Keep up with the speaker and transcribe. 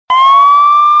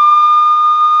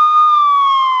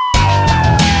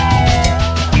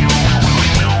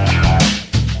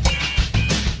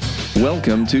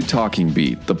Welcome to Talking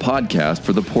Beat, the podcast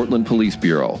for the Portland Police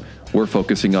Bureau. We're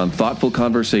focusing on thoughtful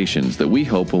conversations that we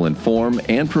hope will inform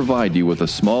and provide you with a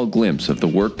small glimpse of the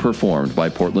work performed by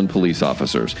Portland police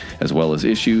officers, as well as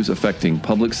issues affecting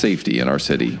public safety in our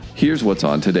city. Here's what's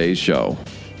on today's show.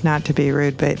 Not to be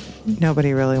rude, but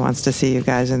nobody really wants to see you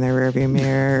guys in their rearview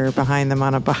mirror or behind them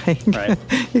on a bike. Right.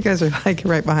 You guys are like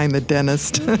right behind the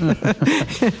dentist.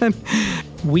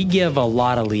 We give a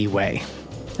lot of leeway.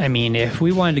 I mean, if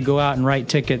we wanted to go out and write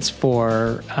tickets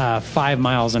for 5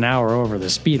 miles an hour over the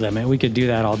speed limit, we could do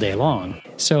that all day long.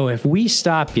 So if we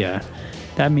stop you,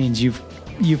 that means you've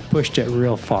pushed it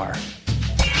real far.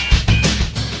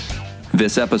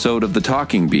 This episode of The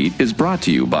Talking Beat is brought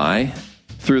to you by...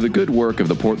 Through the good work of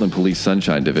the Portland Police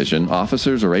Sunshine Division,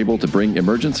 officers are able to bring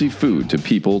emergency food to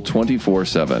people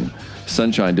 24/7.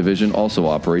 Sunshine Division also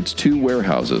operates 2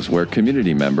 warehouses where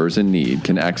community members in need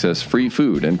can access free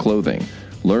food and clothing.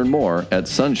 Learn more at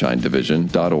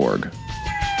sunshinedivision.org.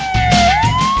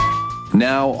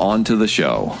 Now, on to the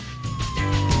show.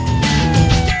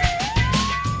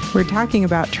 We're talking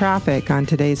about traffic on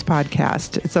today's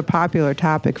podcast. It's a popular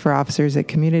topic for officers at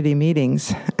community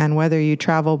meetings. And whether you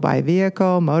travel by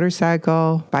vehicle,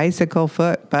 motorcycle, bicycle,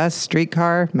 foot, bus,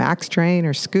 streetcar, MAX train,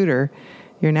 or scooter,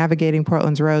 you're navigating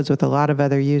Portland's roads with a lot of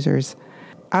other users.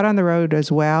 Out on the road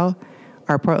as well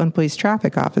are Portland Police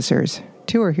traffic officers.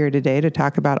 2 are here today to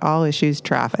talk about all issues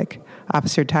traffic.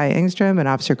 Officer Ty Engstrom and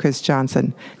Officer Chris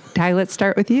Johnson. Ty, let's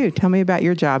start with you. Tell me about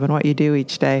your job and what you do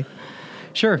each day.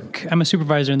 Sure. I'm a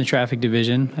supervisor in the traffic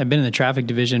division. I've been in the traffic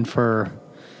division for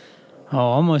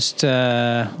almost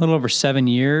a little over 7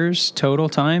 years total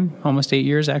time, almost 8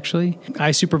 years actually.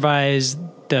 I supervise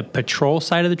the patrol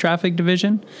side of the traffic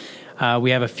division.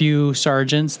 We have a few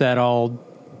sergeants that all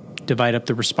divide up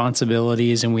the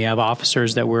responsibilities, and we have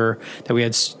officers that we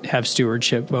have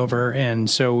stewardship over, and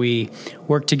so we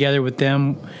work together with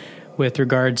them with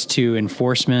regards to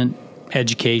enforcement,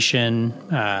 education,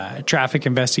 traffic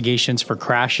investigations for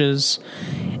crashes,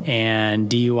 and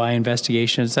DUI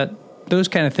investigations. Those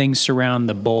kind of things surround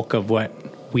the bulk of what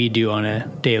we do on a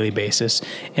daily basis.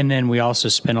 And then we also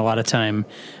spend a lot of time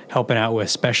helping out with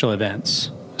special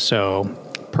events. So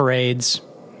parades,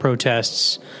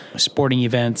 protests, sporting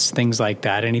events, things like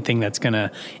that. Anything that's going to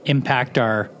impact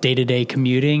our day-to-day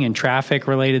commuting and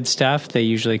traffic-related stuff, they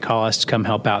usually call us to come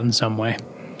help out in some way.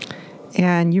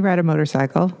 And you ride a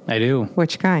motorcycle. I do.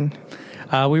 Which kind?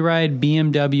 We ride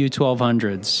BMW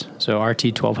 1200s, so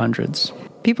RT 1200s.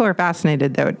 People are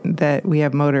fascinated that we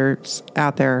have motors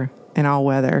out there in all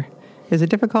weather. Is it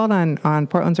difficult on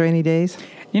Portland's rainy days?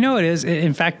 You know, it is.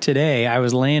 In fact, today I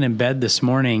was laying in bed this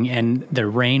morning and the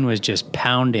rain was just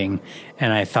pounding.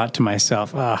 And I thought to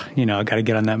myself, I got to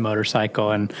get on that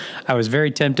motorcycle. And I was very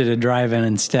tempted to drive in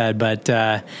instead. But,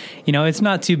 it's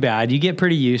not too bad. You get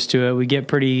pretty used to it. We get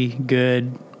pretty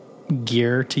good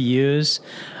gear to use.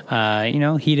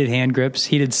 Heated hand grips,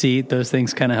 heated seat, those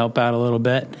things kind of help out a little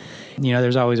bit.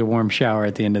 There's always a warm shower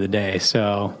at the end of the day.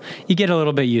 So you get a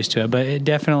little bit used to it. But it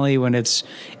definitely when it's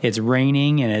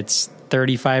raining and it's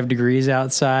 35 degrees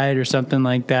outside or something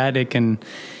like that, it can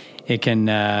be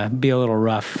a little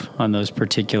rough on those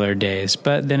particular days.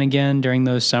 But then again, during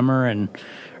those summer and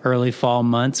early fall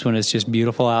months when it's just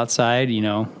beautiful outside,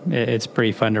 it's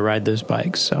pretty fun to ride those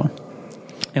bikes. So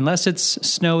unless it's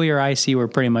snowy or icy, we're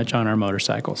pretty much on our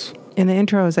motorcycles. In the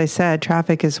intro, as I said,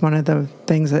 traffic is one of the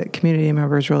things that community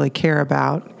members really care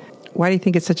about. Why do you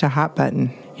think it's such a hot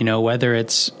button? Whether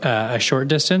it's a short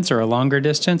distance or a longer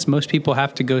distance, most people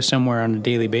have to go somewhere on a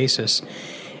daily basis.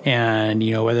 And,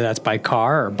 whether that's by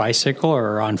car or bicycle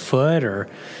or on foot or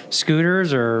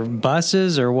scooters or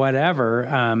buses or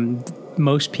whatever,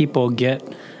 most people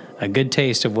get a good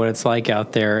taste of what it's like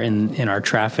out there in our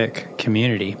traffic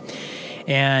community.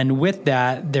 And with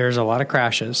that, there's a lot of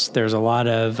crashes. There's a lot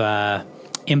of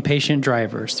impatient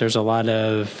drivers. There's a lot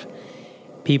of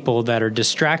people that are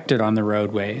distracted on the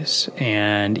roadways.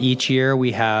 And each year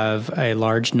we have a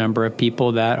large number of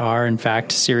people that are, in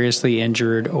fact, seriously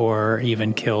injured or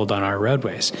even killed on our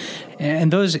roadways. And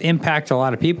those impact a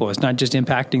lot of people. It's not just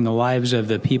impacting the lives of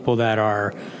the people that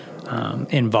are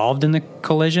involved in the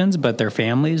collisions, but their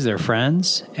families, their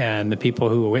friends, and the people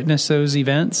who witness those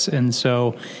events. And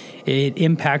so it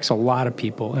impacts a lot of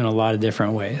people in a lot of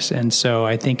different ways. And so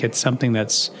I think it's something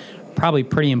that's probably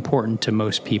pretty important to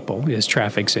most people is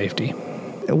traffic safety.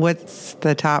 What's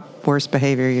the top worst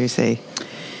behavior you see?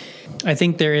 I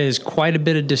think there is quite a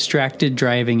bit of distracted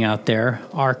driving out there.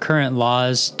 Our current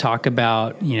laws talk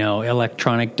about,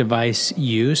 electronic device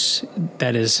use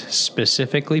that is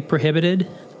specifically prohibited.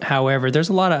 However, there's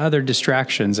a lot of other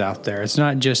distractions out there. It's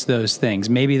not just those things.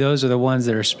 Maybe those are the ones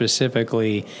that are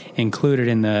specifically included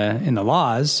in the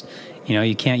laws. You know,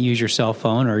 you can't use your cell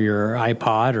phone or your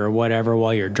iPod or whatever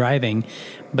while you're driving.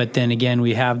 But then again,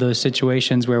 we have those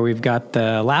situations where we've got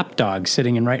the lap dog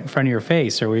sitting right in front of your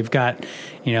face, or we've got,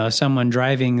 you know, someone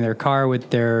driving their car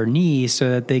with their knees so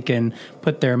that they can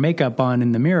put their makeup on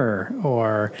in the mirror,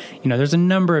 or, you know, there's a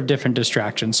number of different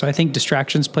distractions. So I think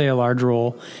distractions play a large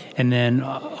role, and then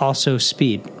also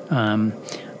speed.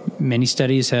 Many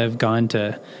studies have gone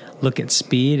to look at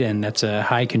speed, and that's a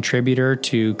high contributor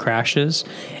to crashes.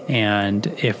 And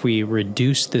if we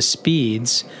reduce the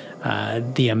speeds,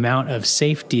 the amount of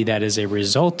safety that is a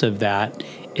result of that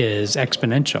is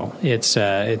exponential.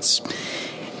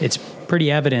 It's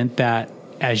pretty evident that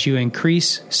as you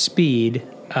increase speed,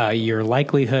 your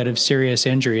likelihood of serious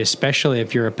injury, especially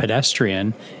if you're a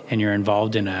pedestrian and you're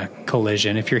involved in a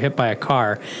collision, if you're hit by a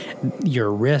car,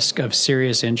 your risk of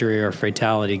serious injury or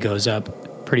fatality goes up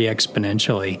pretty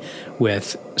exponentially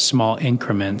with small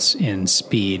increments in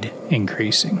speed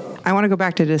increasing. I want to go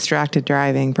back to distracted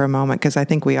driving for a moment because I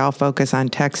think we all focus on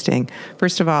texting.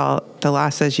 First of all, the law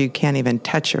says you can't even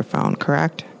touch your phone,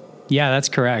 correct? Yeah, that's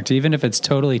correct. Even if it's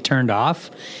totally turned off,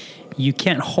 you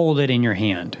can't hold it in your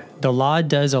hand. The law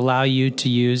does allow you to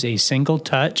use a single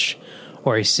touch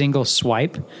or a single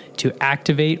swipe to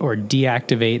activate or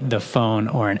deactivate the phone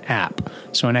or an app.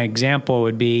 So an example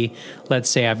would be, let's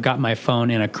say I've got my phone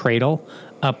in a cradle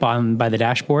up on by the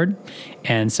dashboard,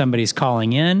 and somebody's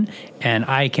calling in, and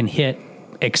I can hit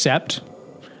accept,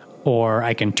 or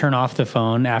I can turn off the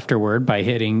phone afterward by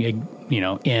hitting,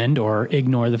 end or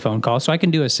ignore the phone call. So I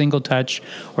can do a single touch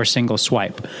or single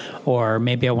swipe. Or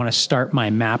maybe I want to start my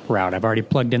map route. I've already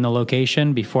plugged in the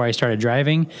location before I started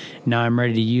driving. Now I'm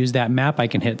ready to use that map. I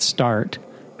can hit start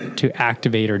to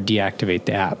activate or deactivate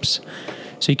the apps.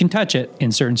 So you can touch it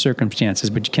in certain circumstances,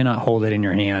 but you cannot hold it in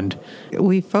your hand.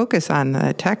 We focus on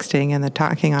the texting and the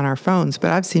talking on our phones,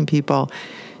 but I've seen people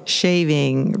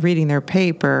shaving, reading their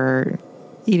paper,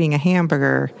 eating a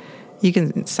hamburger. You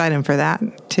can cite them for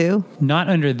that too? Not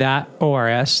under that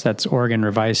ORS, that's Oregon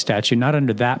Revised Statute, not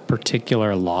under that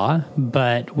particular law,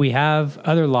 but we have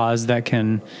other laws that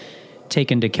can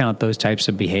take into account those types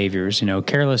of behaviors.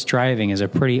 Careless driving is a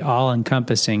pretty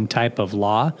all-encompassing type of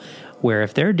law where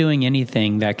if they're doing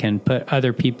anything that can put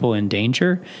other people in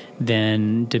danger,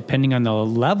 then depending on the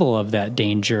level of that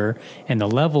danger and the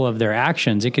level of their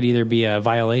actions, it could either be a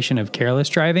violation of careless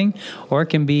driving or it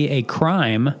can be a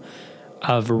crime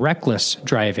of reckless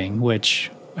driving, which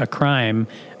a crime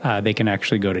they can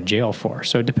actually go to jail for.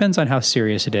 So it depends on how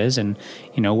serious it is and,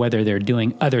 whether they're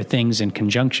doing other things in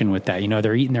conjunction with that.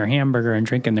 They're eating their hamburger and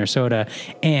drinking their soda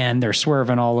and they're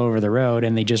swerving all over the road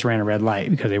and they just ran a red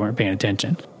light because they weren't paying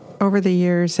attention. Over the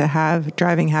years, have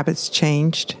driving habits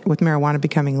changed with marijuana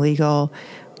becoming legal,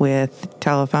 with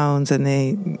telephones and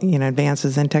the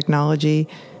advances in technology?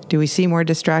 Do we see more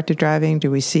distracted driving? Do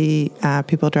we see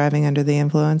people driving under the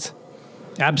influence?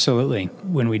 Absolutely.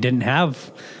 When we didn't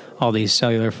have all these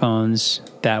cellular phones,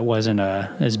 that wasn't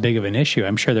as big of an issue.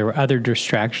 I'm sure there were other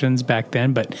distractions back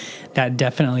then, but that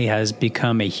definitely has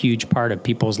become a huge part of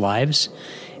people's lives.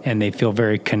 And they feel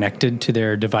very connected to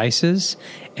their devices.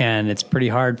 And it's pretty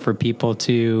hard for people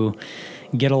to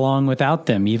get along without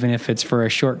them, even if it's for a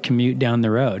short commute down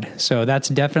the road. So that's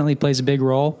definitely plays a big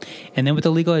role. And then with the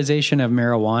legalization of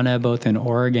marijuana, both in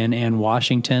Oregon and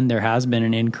Washington, there has been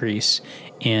an increase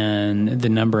in the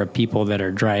number of people that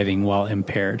are driving while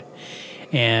impaired.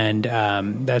 And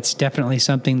that's definitely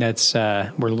something that's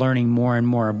we're learning more and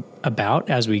more about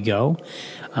as we go.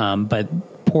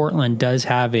 But Portland does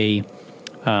have a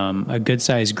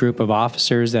good-sized group of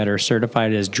officers that are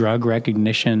certified as drug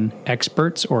recognition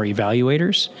experts or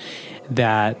evaluators,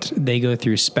 that they go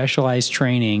through specialized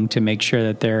training to make sure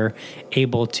that they're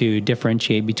able to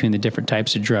differentiate between the different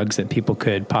types of drugs that people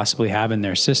could possibly have in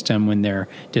their system when they're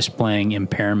displaying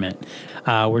impairment.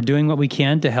 We're doing what we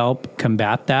can to help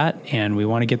combat that, and we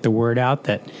want to get the word out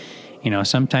that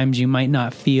sometimes you might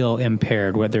not feel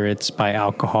impaired, whether it's by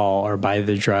alcohol or by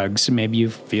the drugs. Maybe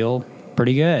you feel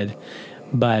pretty good.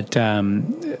 But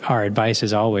our advice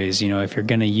is always, if you're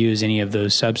going to use any of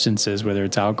those substances, whether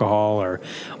it's alcohol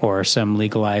or some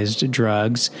legalized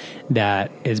drugs, that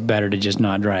it's better to just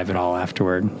not drive at all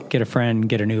afterward. Get a friend,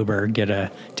 get an Uber, get a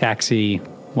taxi,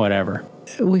 whatever.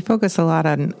 We focus a lot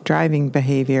on driving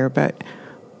behavior, but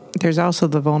there's also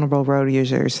the vulnerable road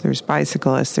users. There's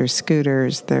bicyclists, there's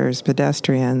scooters, there's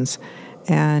pedestrians.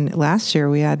 And last year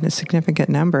we had a significant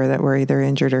number that were either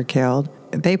injured or killed.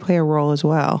 They play a role as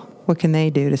well. What can they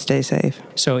do to stay safe?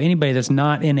 So anybody that's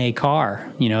not in a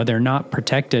car, they're not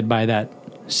protected by that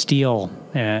steel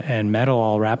and metal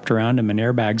all wrapped around them and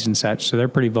airbags and such. So they're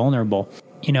pretty vulnerable.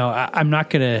 You know, I'm not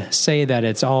going to say that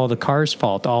it's all the car's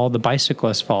fault, all the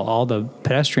bicyclists' fault, all the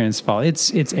pedestrians' fault.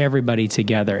 It's everybody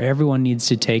together. Everyone needs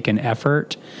to take an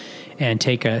effort and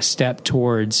take a step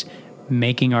towards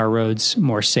making our roads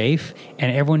more safe,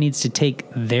 and everyone needs to take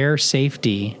their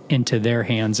safety into their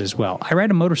hands as well. I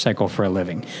ride a motorcycle for a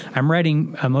living. I'm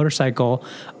riding a motorcycle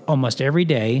almost every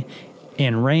day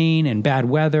in rain and bad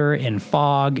weather and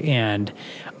fog, and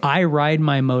I ride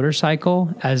my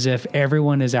motorcycle as if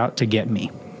everyone is out to get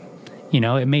me. You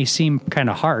know, it may seem kind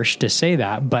of harsh to say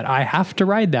that, but I have to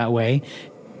ride that way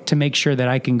to make sure that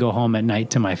I can go home at night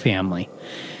to my family.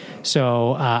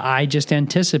 So I just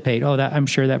anticipate, I'm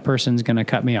sure that person's going to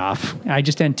cut me off. I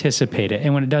just anticipate it.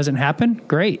 And when it doesn't happen,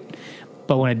 great.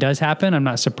 But when it does happen, I'm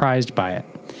not surprised by it.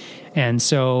 And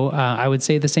so I would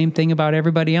say the same thing about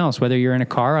everybody else, whether you're in a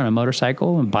car, on a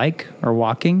motorcycle, a bike, or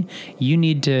walking. You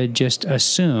need to just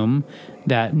assume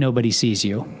that nobody sees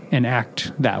you and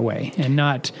act that way, and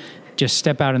not just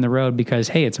step out in the road because,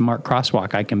 hey, it's a marked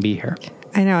crosswalk, I can be here.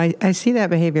 I know. I see that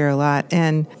behavior a lot.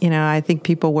 And, you know, I think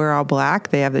people wear all black.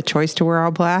 They have the choice to wear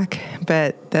all black,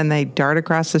 but then they dart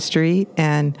across the street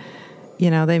and, you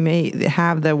know, they may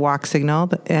have the walk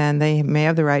signal and they may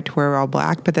have the right to wear all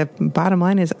black. But the bottom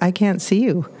line is I can't see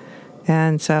you.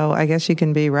 And so I guess you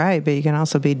can be right, but you can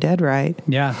also be dead right.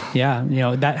 Yeah. You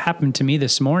know, that happened to me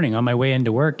this morning on my way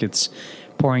into work. It's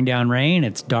pouring down rain.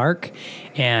 It's dark.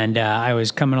 And I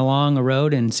was coming along a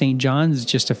road in St. John's,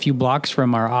 just a few blocks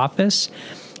from our office.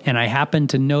 And I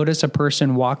happened to notice a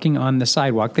person walking on the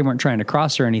sidewalk. They weren't trying to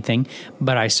cross or anything,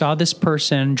 but I saw this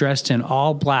person dressed in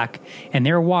all black, and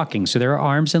they're walking. So their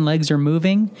arms and legs are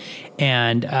moving.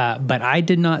 And but I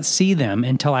did not see them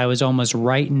until I was almost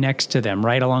right next to them,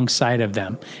 right alongside of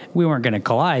them. We weren't going to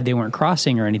collide. They weren't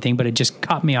crossing or anything, but it just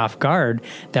caught me off guard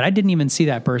that I didn't even see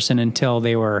that person until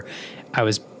I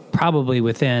was probably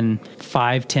within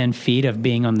 5-10 feet of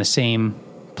being on the same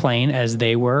plane as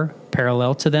they were,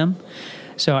 parallel to them.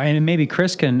 So, and maybe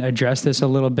Chris can address this a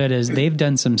little bit, as they've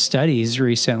done some studies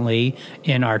recently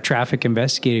in our traffic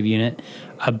investigative unit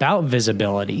about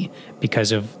visibility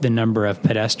because of the number of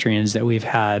pedestrians that we've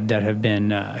had that have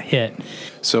been hit.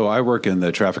 So I work in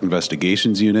the traffic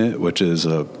investigations unit, which is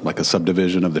like a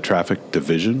subdivision of the traffic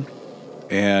division.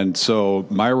 And so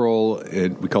my role,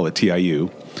 we call it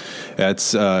TIU.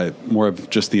 That's more of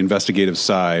just the investigative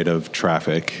side of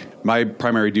traffic. My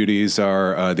primary duties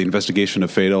are the investigation of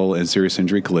fatal and serious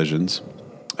injury collisions.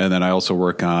 And then I also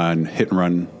work on hit and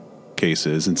run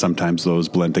cases, and sometimes those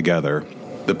blend together.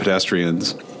 The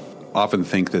pedestrians often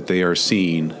think that they are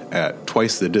seen at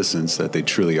twice the distance that they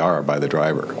truly are by the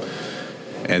driver.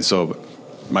 And so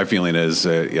my feeling is,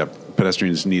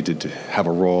 pedestrians need to have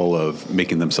a role of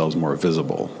making themselves more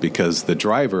visible, because the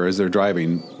driver, as they're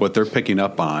driving, what they're picking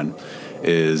up on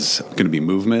is going to be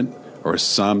movement or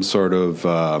some sort of,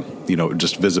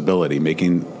 just visibility,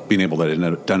 being able to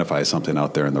identify something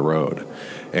out there in the road.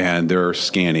 And they're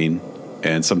scanning,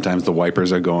 and sometimes the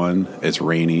wipers are going, it's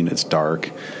raining, it's dark.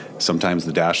 Sometimes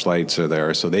the dash lights are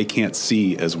there, so they can't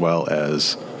see as well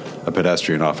as a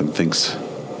pedestrian often thinks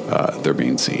they're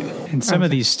being seen. And some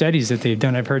of these studies that they've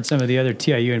done, I've heard some of the other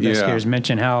TIU investigators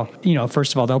mention how,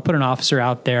 first of all, they'll put an officer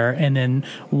out there, and then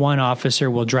one officer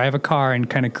will drive a car and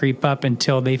kind of creep up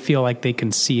until they feel like they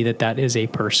can see that is a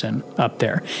person up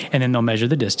there. And then they'll measure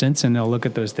the distance and they'll look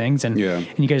at those things. And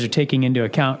you guys are taking into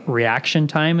account reaction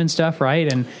time and stuff,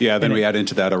 right? And then we add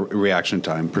into that a reaction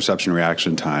time, perception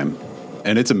reaction time.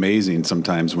 And it's amazing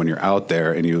sometimes when you're out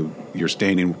there and you're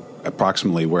standing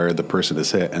approximately where the person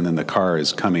is hit, and then the car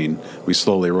is coming. We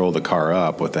slowly roll the car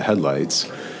up with the headlights,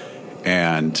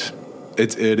 and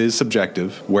it is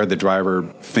subjective where the driver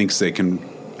thinks they can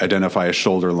identify a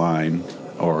shoulder line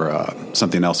or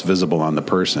something else visible on the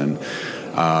person.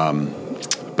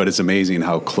 But it's amazing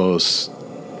how close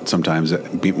sometimes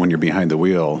when you're behind the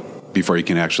wheel before you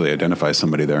can actually identify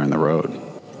somebody there in the road.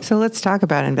 So let's talk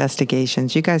about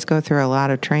investigations. You guys go through a lot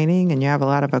of training and you have a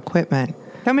lot of equipment.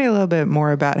 Tell me a little bit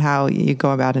more about how you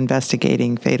go about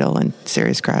investigating fatal and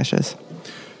serious crashes.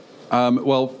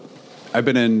 Well, I've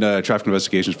been in traffic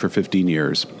investigations for 15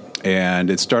 years,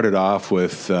 and it started off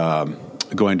with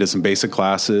going to some basic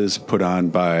classes put on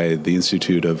by the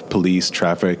Institute of Police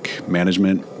Traffic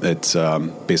Management. It's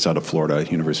based out of Florida,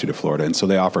 University of Florida, and so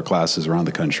they offer classes around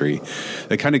the country.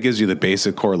 It kind of gives you the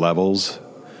basic core levels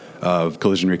of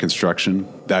collision reconstruction.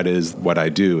 That is what I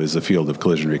do, is the field of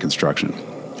collision reconstruction.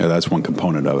 That's one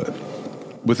component of it.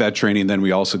 With that training, then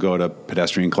we also go to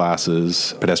pedestrian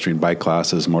classes, pedestrian bike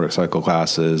classes, motorcycle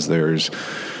classes. There's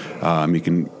you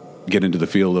can get into the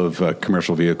field of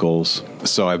commercial vehicles.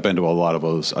 So I've been to a lot of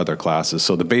those other classes.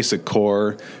 So the basic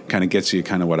core kind of gets you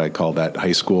kind of what I call that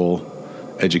high school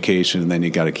education, and then you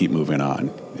got to keep moving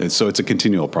on. And so it's a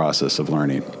continual process of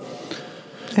learning.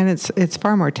 And it's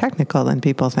far more technical than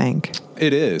people think.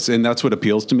 It is, and that's what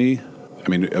appeals to me. I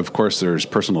mean, of course, there's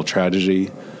personal tragedy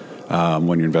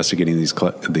when you're investigating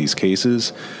these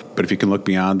cases, but if you can look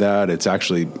beyond that, it's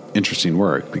actually interesting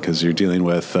work because you're dealing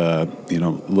with a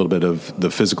little bit of the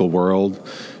physical world,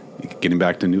 getting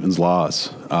back to Newton's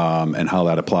laws and how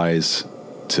that applies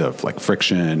to like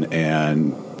friction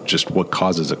and just what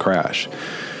causes a crash,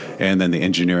 and then the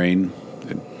engineering.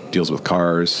 Deals with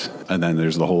cars, and then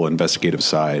there's the whole investigative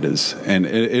side.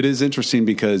 It is interesting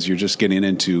because you're just getting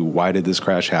into why did this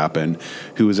crash happen,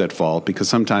 who is at fault, because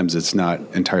sometimes it's not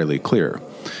entirely clear.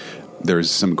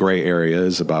 There's some gray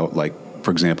areas about, like,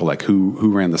 for example, like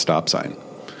who ran the stop sign,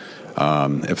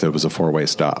 if there was a four-way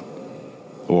stop,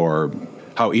 or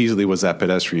how easily was that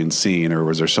pedestrian seen, or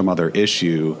was there some other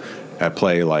issue at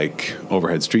play, like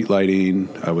overhead street lighting?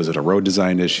 Was it a road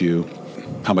design issue?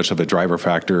 How much of a driver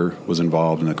factor was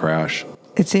involved in a crash?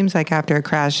 It seems like after a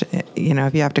crash,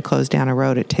 if you have to close down a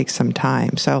road, it takes some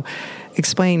time. So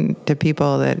explain to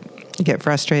people that get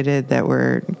frustrated that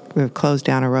we've closed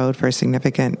down a road for a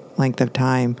significant length of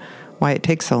time, why it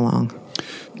takes so long.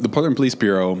 The Portland Police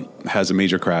Bureau has a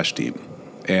major crash team.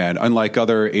 And unlike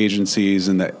other agencies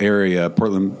in the area,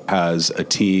 Portland has a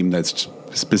team that's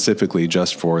specifically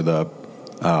just for the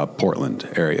Portland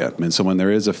area. And so when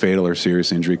there is a fatal or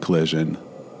serious injury collision,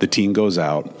 the team goes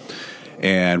out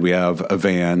and we have a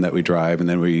van that we drive, and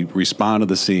then we respond to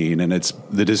the scene, and it's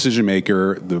the decision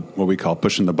maker, what we call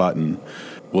pushing the button,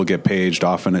 will get paged.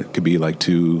 Often it could be like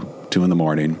 2 in the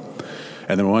morning.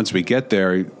 And then once we get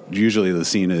there, usually the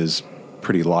scene is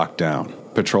pretty locked down.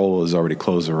 Patrol has already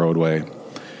closed the roadway.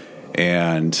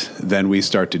 And then we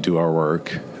start to do our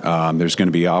work. There's going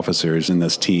to be officers in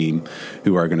this team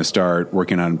who are going to start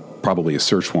working on probably a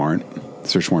search warrant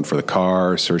for the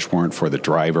car, search warrant for the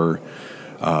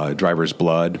driver's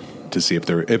blood to see if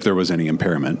there was any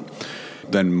impairment.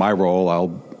 Then my role,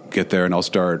 I'll get there and I'll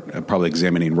start probably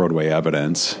examining roadway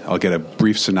evidence. I'll get a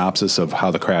brief synopsis of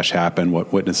how the crash happened,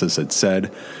 what witnesses had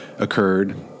said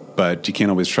occurred. But you can't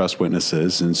always trust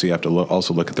witnesses, and so you have to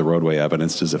also look at the roadway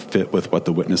evidence. Does it fit with what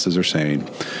the witnesses are saying?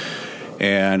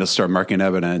 And I'll start marking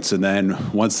evidence, and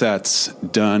then once that's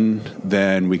done,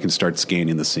 then we can start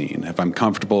scanning the scene. If I'm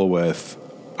comfortable with,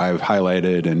 I've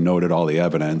highlighted and noted all the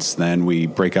evidence, then we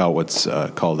break out what's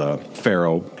called a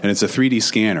FARO, and it's a 3D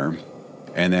scanner.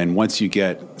 And then once you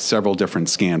get several different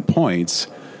scan points,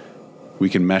 we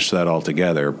can mesh that all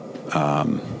together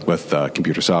with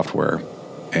computer software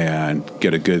and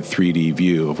get a good 3D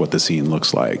view of what the scene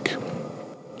looks like.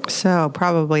 So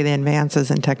probably the advances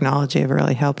in technology have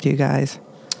really helped you guys.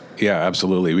 Yeah,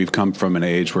 absolutely. We've come from an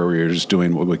age where we were just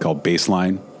doing what we call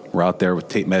baseline. We're out there with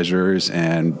tape measures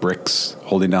and bricks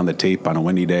holding down the tape on a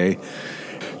windy day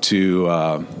to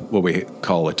what we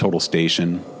call a total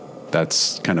station.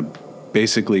 That's kind of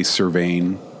basically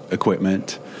surveying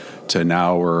equipment to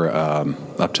now we're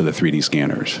up to the 3D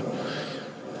scanners.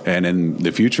 And in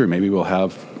the future, maybe we'll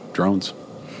have drones.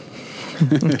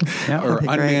 Or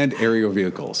unmanned aerial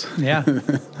vehicles. Yeah.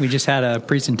 We just had a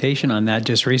presentation on that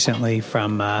just recently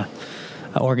from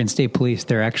Oregon State Police.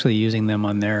 They're actually using them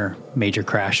on their major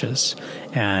crashes.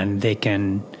 And they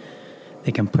can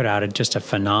put out just a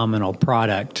phenomenal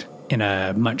product in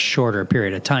a much shorter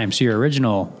period of time. So your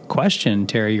original question,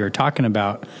 Terry, you were talking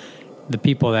about the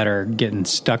people that are getting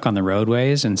stuck on the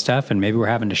roadways and stuff, and maybe we're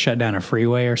having to shut down a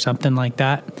freeway or something like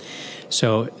that.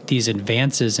 So these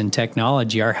advances in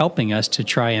technology are helping us to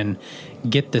try and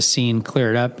get the scene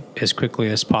cleared up as quickly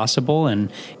as possible.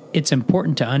 And it's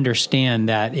important to understand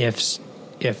that if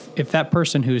that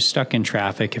person who's stuck in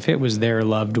traffic, if it was their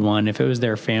loved one, if it was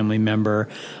their family member,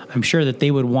 I'm sure that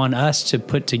they would want us to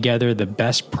put together the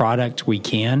best product we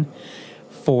can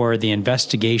for the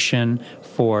investigation,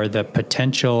 for the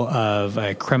potential of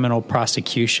a criminal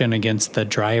prosecution against the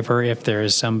driver if there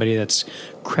is somebody that's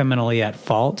criminally at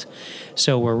fault.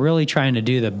 So we're really trying to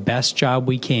do the best job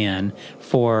we can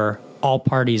for all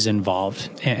parties involved.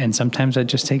 And sometimes that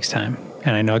just takes time.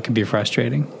 And I know it can be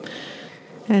frustrating.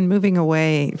 And moving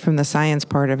away from the science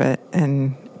part of it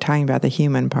and talking about the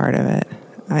human part of it,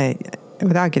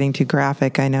 without getting too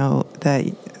graphic, I know that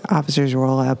officers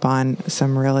roll up on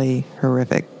some really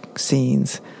horrific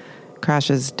scenes.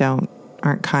 Crashes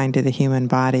aren't kind to the human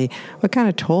body. What kind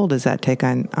of toll does that take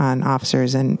on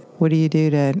officers, and what do you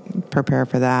do to prepare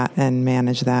for that and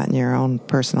manage that in your own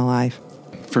personal life?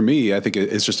 For me, I think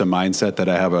it's just a mindset that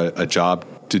I have a job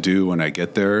to do when I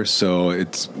get there. So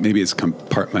it's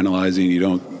compartmentalizing. You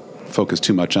don't focus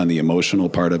too much on the emotional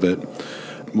part of it.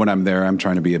 When I'm there, I'm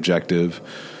trying to be objective.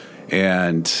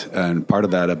 And part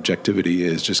of that objectivity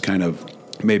is just kind of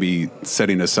maybe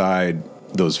setting aside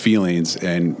those feelings,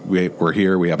 and we're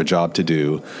here, we have a job to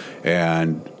do,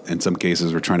 and in some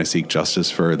cases we're trying to seek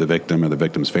justice for the victim or the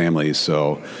victim's family,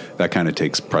 so that kind of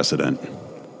takes precedent.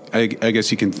 I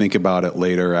guess you can think about it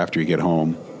later after you get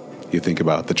home. You think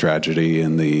about the tragedy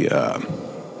and the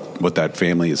what that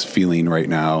family is feeling right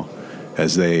now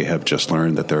as they have just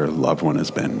learned that their loved one has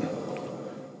been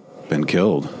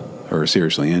killed or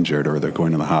seriously injured, or they're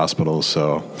going to the hospital.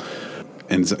 So,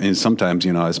 and sometimes,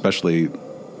 especially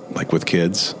like with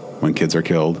kids, when kids are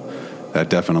killed, that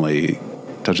definitely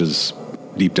touches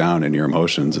deep down in your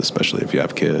emotions, especially if you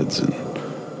have kids. And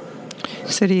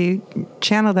so do you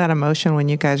channel that emotion when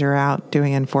you guys are out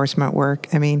doing enforcement work?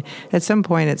 I mean, at some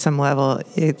point, at some level,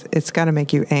 it's got to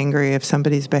make you angry if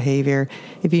somebody's behavior,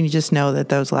 if you just know that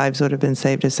those lives would have been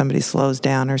saved if somebody slows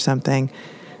down or something.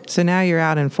 So now you're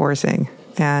out enforcing.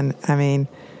 And I mean,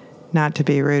 not to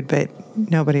be rude, but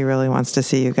nobody really wants to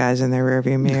see you guys in their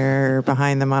rearview mirror or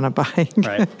behind them on a bike.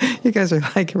 Right. You guys are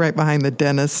like right behind the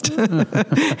dentist.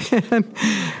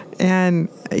 and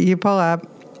you pull up,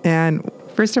 and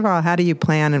first of all, how do you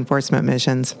plan enforcement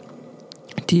missions?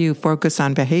 Do you focus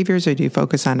on behaviors, or do you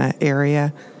focus on an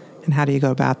area? And how do you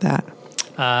go about that?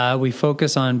 We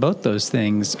focus on both those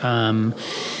things.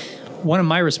 One of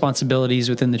my responsibilities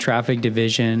within the traffic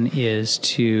division is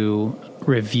to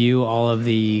review all of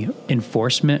the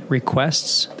enforcement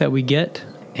requests that we get.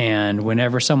 And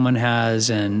whenever someone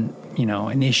has an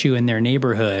issue in their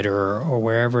neighborhood or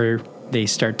wherever they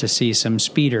start to see some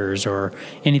speeders or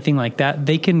anything like that,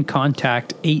 they can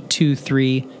contact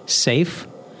 823-SAFE,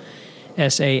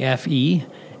 SAFE,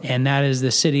 and that is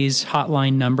the city's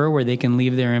hotline number where they can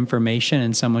leave their information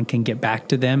and someone can get back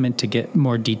to them and to get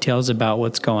more details about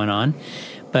what's going on.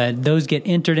 But those get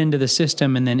entered into the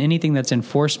system, and then anything that's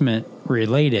enforcement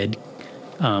related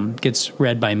gets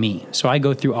read by me. So I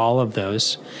go through all of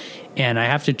those, and I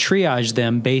have to triage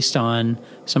them based on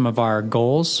some of our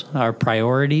goals, our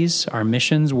priorities, our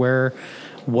missions,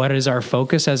 what is our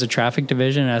focus as a traffic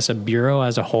division, as a bureau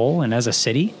as a whole, and as a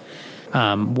city.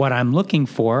 What I'm looking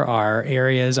for are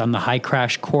areas on the high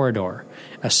crash corridor.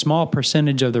 A small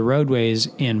percentage of the roadways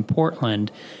in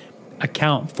Portland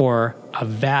account for a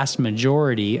vast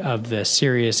majority of the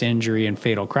serious injury and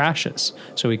fatal crashes.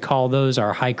 So we call those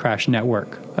our high crash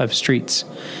network of streets.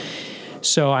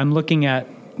 So when I'm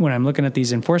looking at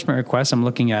these enforcement requests, I'm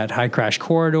looking at high crash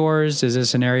corridors. Is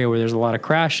this an area where there's a lot of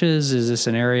crashes? Is this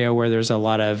an area where there's a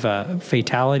lot of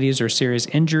fatalities or serious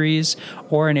injuries,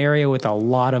 or an area with a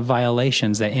lot of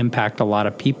violations that impact a lot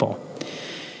of people?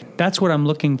 That's what I'm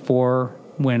looking for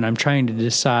when I'm trying to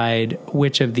decide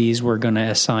which of these we're going to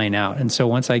assign out. And so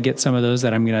once I get some of those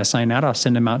that I'm going to assign out, I'll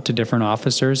send them out to different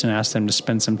officers and ask them to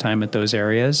spend some time at those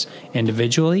areas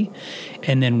individually.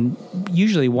 And then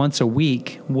usually once a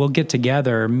week, we'll get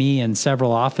together, me and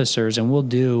several officers, and we'll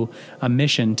do a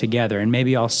mission together. And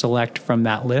maybe I'll select from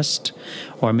that list,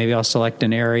 or maybe I'll select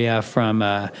an area from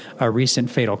a recent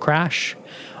fatal crash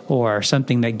or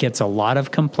something that gets a lot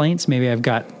of complaints. Maybe I've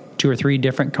got 2 or 3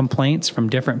 different complaints from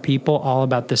different people, all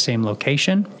about the same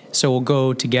location. So we'll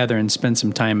go together and spend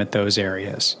some time at those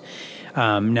areas.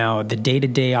 Now, the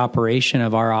day-to-day operation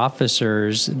of our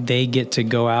officers, they get to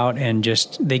go out and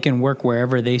they can work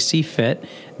wherever they see fit.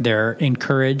 They're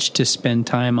encouraged to spend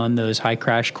time on those high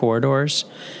crash corridors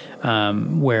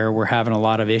where we're having a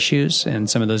lot of issues and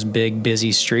some of those big,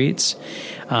 busy streets.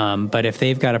 But if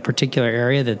they've got a particular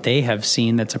area that they have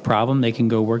seen that's a problem, they can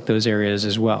go work those areas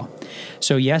as well.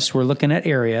 So yes, we're looking at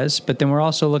areas, but then we're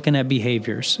also looking at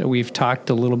behaviors. We've talked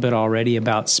a little bit already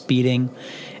about speeding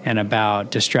and about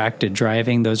distracted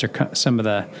driving. Those are some of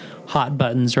the hot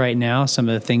buttons right now, some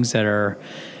of the things that are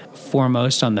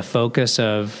foremost on the focus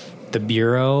of the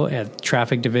Bureau at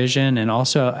Traffic Division and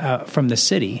also from the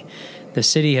city. The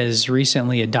city has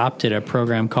recently adopted a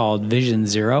program called Vision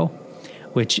Zero,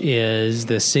 which is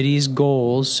the city's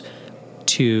goals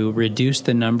to reduce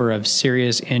the number of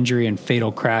serious injury and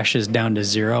fatal crashes down to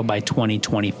 0 by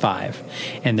 2025.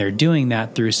 And they're doing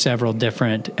that through several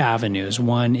different avenues.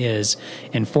 One is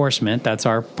enforcement. That's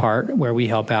our part where we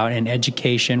help out. And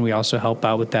education, we also help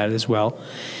out with that as well.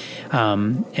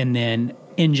 And then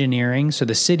engineering. So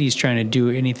the city's trying to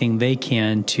do anything they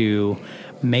can to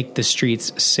make the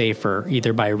streets safer,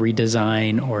 either by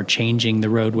redesign or changing the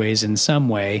roadways in some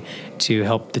way to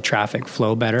help the traffic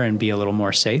flow better and be a little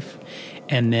more safe.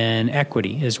 And then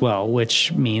equity as well,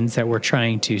 which means that we're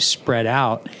trying to spread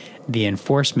out the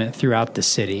enforcement throughout the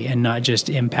city and not just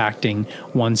impacting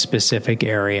one specific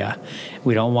area.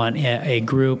 We don't want a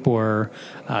group or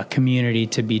a community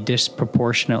to be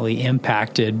disproportionately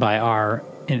impacted by our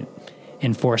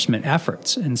enforcement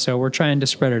efforts. And so we're trying to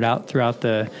spread it out throughout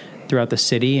the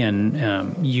city.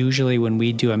 And usually when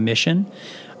we do a mission,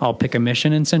 I'll pick a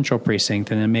mission in Central Precinct,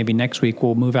 and then maybe next week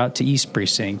we'll move out to East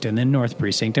Precinct and then North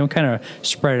Precinct, and we'll kind of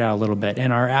spread it out a little bit.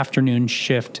 And our afternoon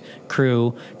shift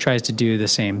crew tries to do the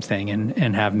same thing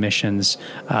and have missions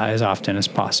as often as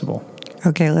possible.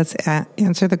 Okay, let's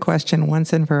answer the question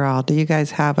once and for all. Do you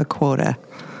guys have a quota?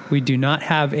 We do not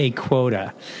have a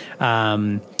quota.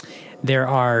 There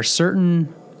are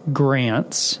certain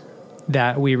grants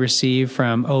that we receive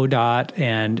from ODOT,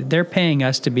 and they're paying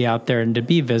us to be out there and to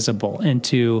be visible and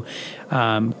to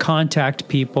contact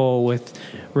people with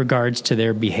regards to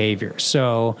their behavior.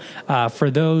 So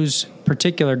for those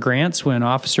particular grants, when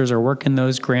officers are working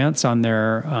those grants on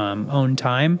their own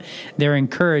time, they're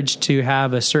encouraged to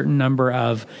have a certain number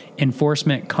of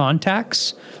enforcement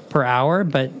contacts per hour,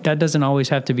 but that doesn't always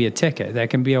have to be a ticket. That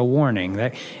can be a warning.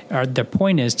 The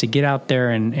point is to get out there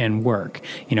and work.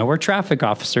 We're traffic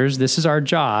officers. This is our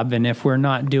job, and if we're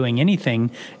not doing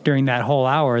anything during that whole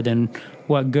hour, then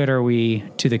what good are we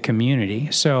to the community?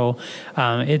 So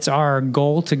it's our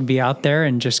goal to be out there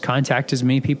and just contact as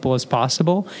many people as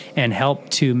possible and help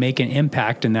to make an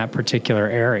impact in that particular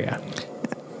area.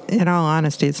 In all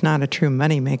honesty, it's not a true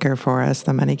moneymaker for us.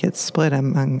 The money gets split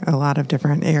among a lot of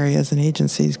different areas and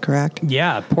agencies, correct?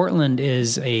 Yeah, Portland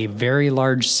is a very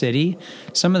large city.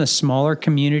 Some of the smaller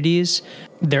communities,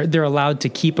 they're allowed to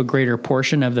keep a greater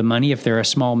portion of the money if they're a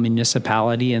small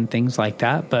municipality and things like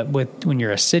that. But when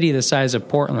you're a city the size of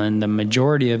Portland, the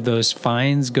majority of those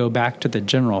fines go back to the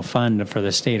general fund for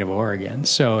the state of Oregon.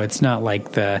 So it's not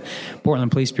like the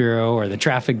Portland Police Bureau or the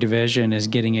Traffic Division is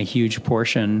getting a huge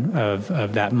portion of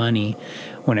that money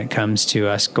when it comes to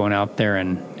us going out there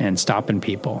and stopping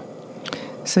people.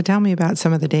 So tell me about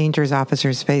some of the dangers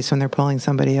officers face when they're pulling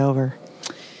somebody over.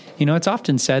 It's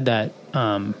often said that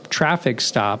traffic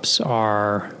stops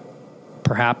are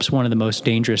perhaps one of the most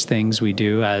dangerous things we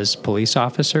do as police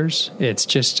officers. It's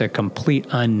just a complete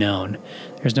unknown.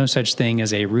 There's no such thing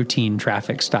as a routine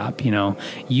traffic stop.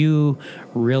 You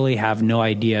really have no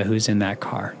idea who's in that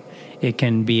car. It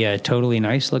can be a totally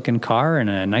nice-looking car and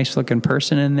a nice-looking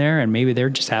person in there, and maybe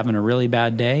they're just having a really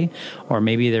bad day, or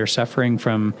maybe they're suffering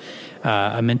from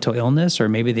a mental illness, or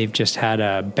maybe they've just had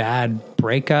a bad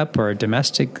breakup or a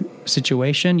domestic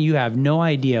situation. You have no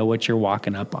idea what you're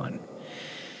walking up on.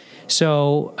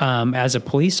 So as a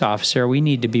police officer, we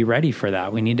need to be ready for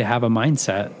that. We need to have a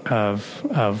mindset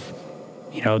of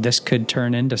this could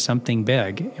turn into something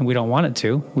big, and we don't want it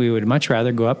to. We would much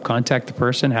rather go up, contact the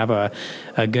person, have a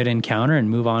good encounter, and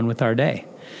move on with our day.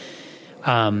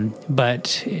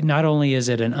 But not only is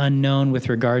it an unknown with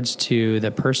regards to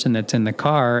the person that's in the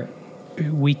car,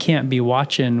 we can't be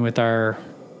watching with our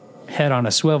head on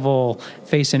a swivel,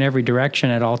 facing every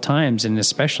direction at all times, and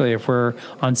especially if we're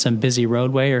on some busy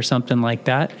roadway or something like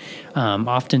that.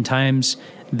 Oftentimes,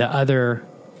 the other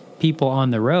people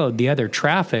on the road, the other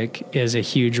traffic, is a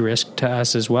huge risk to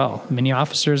us as well. Many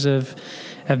officers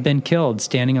have been killed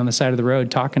standing on the side of the road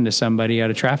talking to somebody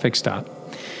at a traffic stop.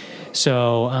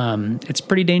 So it's a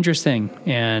pretty dangerous thing,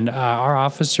 and our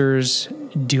officers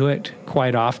do it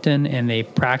quite often, and they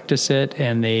practice it,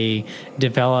 and they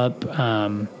develop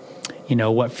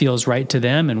what feels right to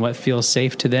them and what feels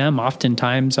safe to them.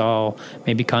 Oftentimes I'll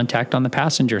maybe contact on the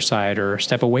passenger side or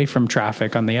step away from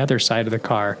traffic on the other side of the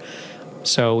car.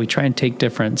 So we try and take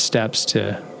different steps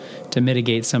to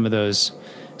mitigate some of those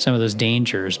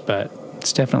dangers, but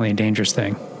it's definitely a dangerous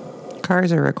thing.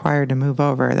 Cars are required to move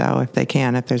over, though, if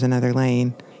there's another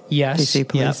lane. Yes.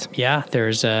 Yep. Yeah.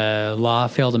 There's a law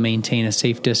fail to maintain a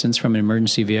safe distance from an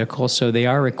emergency vehicle, so they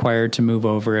are required to move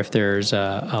over if there's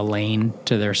a lane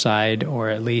to their side, or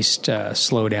at least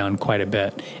slow down quite a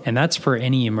bit. And that's for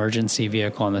any emergency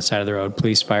vehicle on the side of the road: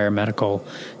 police, fire, medical,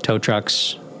 tow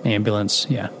trucks, ambulance.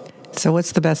 Yeah. So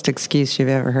what's the best excuse you've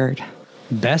ever heard?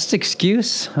 Best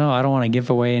excuse? Oh, I don't want to give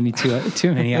away any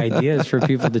too many ideas for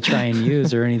people to try and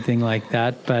use or anything like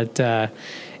that. But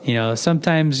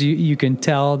sometimes you can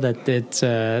tell that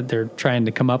they're trying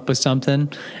to come up with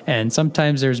something, and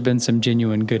sometimes there's been some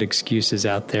genuine good excuses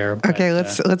out there. But, okay,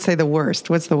 let's say the worst.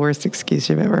 What's the worst excuse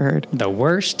you've ever heard? The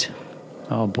worst?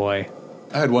 Oh boy.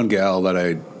 I had one gal that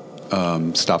I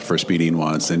stopped for speeding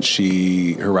once, and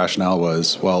her rationale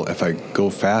was, well, if I go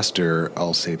faster,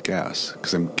 I'll save gas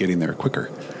because I'm getting there quicker.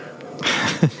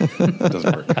 It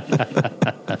doesn't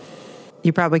work.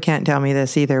 You probably can't tell me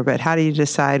this either, but how do you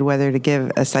decide whether to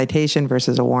give a citation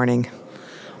versus a warning?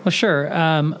 Well, sure.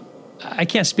 I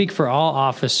can't speak for all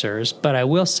officers, but I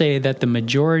will say that the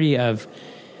majority of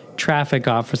traffic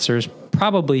officers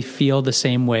probably feel the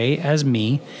same way as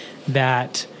me,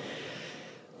 that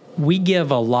we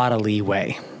give a lot of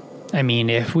leeway. I mean,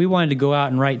 if we wanted to go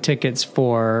out and write tickets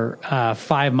for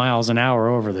 5 miles an hour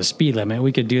over the speed limit,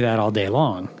 we could do that all day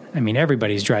long. I mean,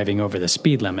 everybody's driving over the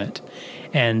speed limit.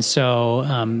 And so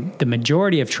the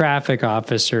majority of traffic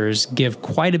officers give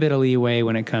quite a bit of leeway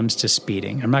when it comes to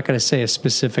speeding. I'm not going to say a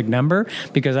specific number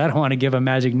because I don't want to give a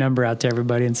magic number out to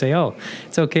everybody and say, oh,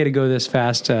 it's okay to go this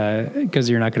fast because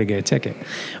you're not going to get a ticket.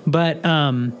 But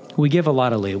we give a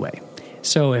lot of leeway.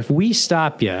 So if we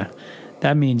stop you,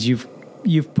 that means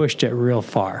you've pushed it real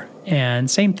far.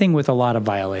 And same thing with a lot of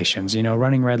violations,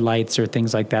 running red lights or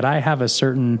things like that. I have a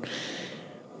certain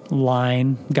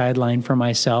guideline for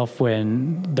myself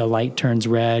when the light turns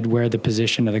red, where the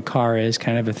position of the car is,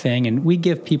 kind of a thing. And we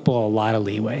give people a lot of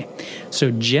leeway.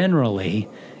 So generally,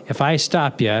 if I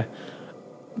stop you,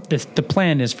 the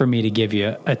plan is for me to give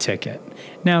you a ticket.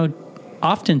 Now,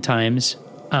 oftentimes,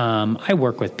 I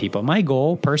work with people. My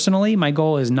goal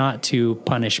is not to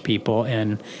punish people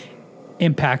and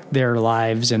impact their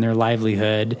lives and their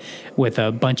livelihood with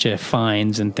a bunch of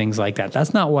fines and things like that.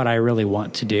 That's not what I really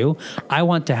want to do. I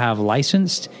want to have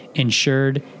licensed,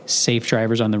 insured, safe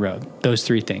drivers on the road. Those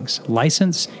three things: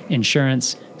 license,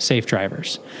 insurance, safe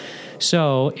drivers.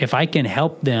 So if I can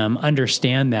help them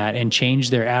understand that and change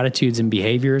their attitudes and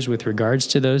behaviors with regards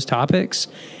to those topics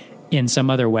in some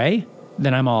other way,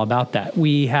 then I'm all about that.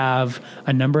 We have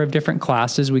a number of different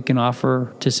classes we can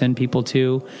offer to send people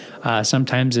to.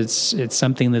 Sometimes it's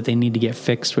something that they need to get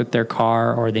fixed with their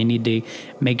car, or they need to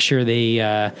make sure they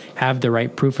have the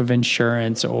right proof of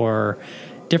insurance, or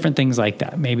different things like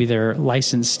that. Maybe their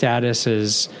license status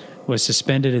was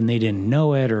suspended and they didn't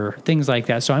know it, or things like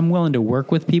that. So I'm willing to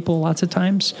work with people lots of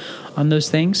times on those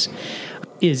things.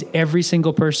 Is every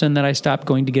single person that I stop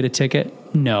going to get a ticket?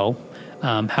 No.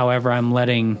 However, I'm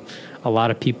letting a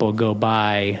lot of people go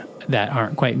by that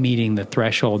aren't quite meeting the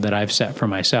threshold that I've set for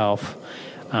myself.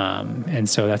 And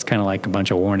so that's kind of like a bunch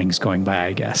of warnings going by,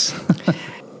 I guess.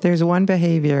 There's one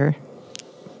behavior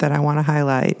that I want to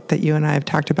highlight that you and I have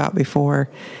talked about before.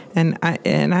 And I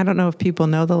don't know if people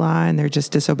know the law and they're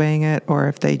just disobeying it, or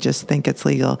if they just think it's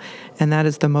legal. And that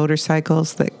is the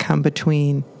motorcycles that come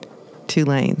between two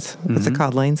lanes. What's it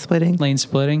called? Lane splitting? Lane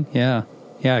splitting. Yeah.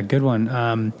 Yeah. Good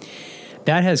one.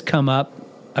 That has come up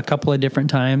a couple of different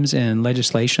times in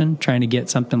legislation, trying to get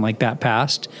something like that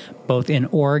passed, both in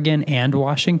Oregon and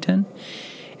Washington.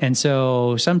 And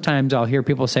so sometimes I'll hear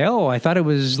people say, oh, I thought it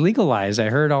was legalized. I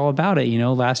heard all about it,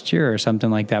 last year or something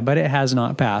like that. But it has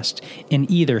not passed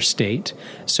in either state.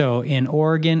 So in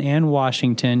Oregon and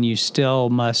Washington, you still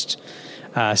must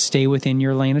stay within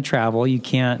your lane of travel. You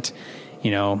can't,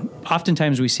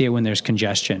 oftentimes we see it when there's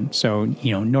congestion. So,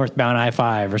 northbound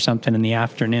I-5 or something in the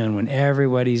afternoon when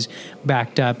everybody's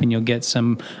backed up, and you'll get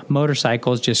some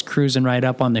motorcycles just cruising right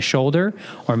up on the shoulder,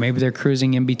 or maybe they're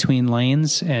cruising in between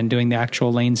lanes and doing the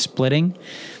actual lane splitting.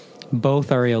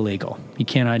 Both are illegal. You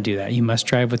cannot do that. You must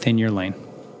drive within your lane.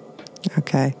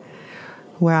 Okay.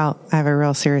 Well, I have a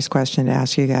real serious question to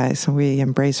ask you guys. We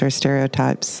embrace our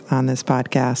stereotypes on this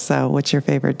podcast. So what's your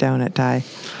favorite donut, Ty?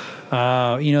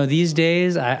 These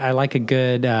days I like a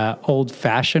good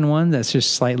old-fashioned one that's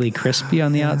just slightly crispy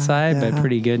on the outside, but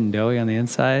pretty good and doughy on the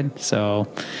inside. So,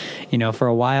 for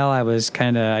a while I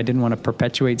didn't want to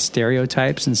perpetuate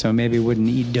stereotypes, and so maybe wouldn't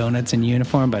eat donuts in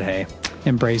uniform, but hey,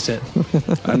 embrace it.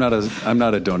 I'm not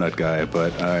a donut guy,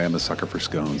 but I am a sucker for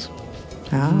scones.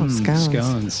 Oh, scones.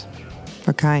 Scones.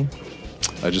 What kind?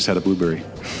 I just had a blueberry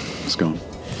scone.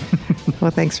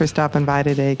 Well, thanks for stopping by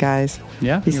today, guys.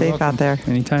 Yeah. Be safe welcome. out there.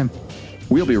 Anytime.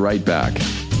 We'll be right back.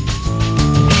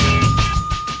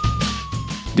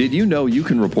 Did you know you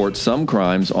can report some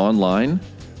crimes online?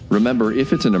 Remember,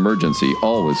 if it's an emergency,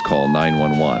 always call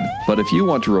 911. But if you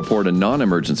want to report a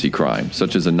non-emergency crime,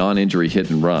 such as a non-injury hit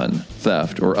and run,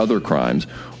 theft, or other crimes,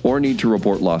 or need to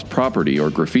report lost property or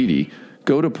graffiti,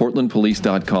 go to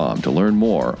portlandpolice.com to learn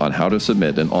more on how to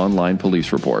submit an online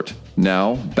police report.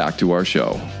 Now, back to our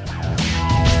show.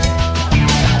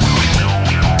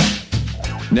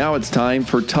 Now it's time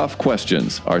for Tough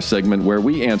Questions, our segment where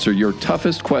we answer your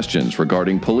toughest questions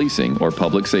regarding policing or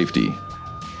public safety.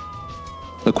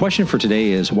 The question for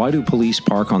today is, why do police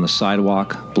park on the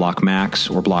sidewalk, block max,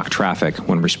 or block traffic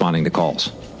when responding to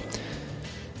calls?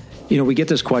 We get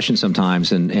this question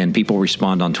sometimes, and people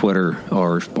respond on Twitter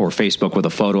or Facebook with a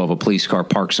photo of a police car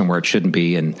parked somewhere it shouldn't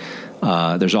be, and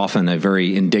there's often a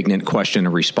very indignant question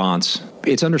or response.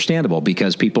 It's understandable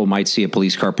because people might see a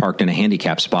police car parked in a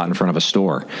handicap spot in front of a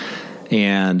store.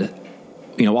 And,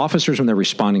 officers, when they're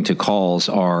responding to calls,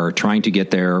 are trying to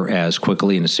get there as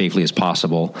quickly and as safely as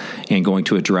possible and going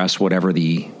to address whatever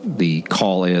the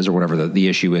call is or whatever the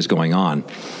issue is going on.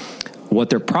 What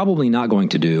they're probably not going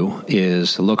to do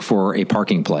is look for a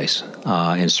parking place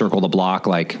and circle the block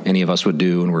like any of us would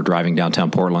do when we're driving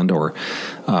downtown Portland or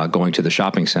going to the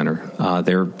shopping center.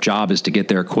 Their job is to get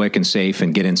there quick and safe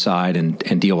and get inside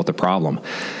and deal with the problem.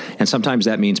 And sometimes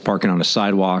that means parking on a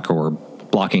sidewalk or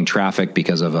blocking traffic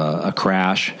because of a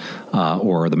crash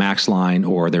or the MAX line,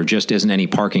 or there just isn't any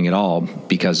parking at all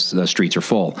because the streets are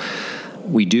full.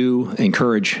 We do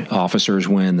encourage officers,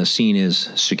 when the scene is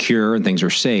secure and things are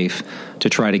safe, to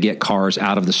try to get cars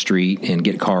out of the street and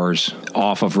get cars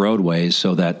off of roadways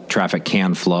so that traffic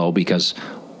can flow, because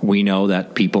we know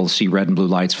that people see red and blue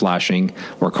lights flashing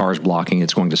or cars blocking.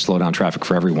 It's going to slow down traffic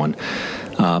for everyone.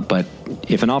 But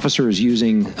if an officer is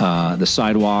using the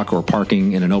sidewalk or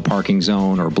parking in a no parking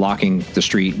zone or blocking the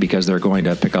street because they're going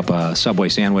to pick up a Subway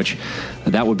sandwich,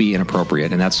 that would be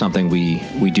inappropriate, and that's something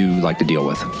we do like to deal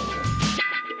with.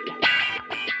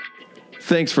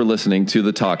 Thanks for listening to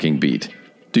The Talking Beat.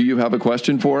 Do you have a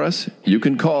question for us? You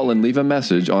can call and leave a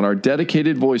message on our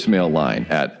dedicated voicemail line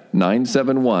at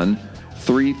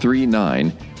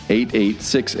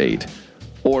 971-339-8868,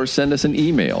 or send us an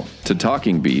email to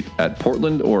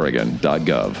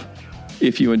talkingbeat@portlandoregon.gov.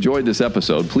 If you enjoyed this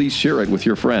episode, please share it with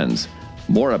your friends.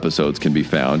 More episodes can be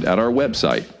found at our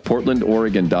website,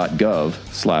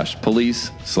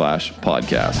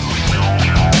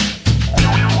 portlandoregon.gov/police/podcast.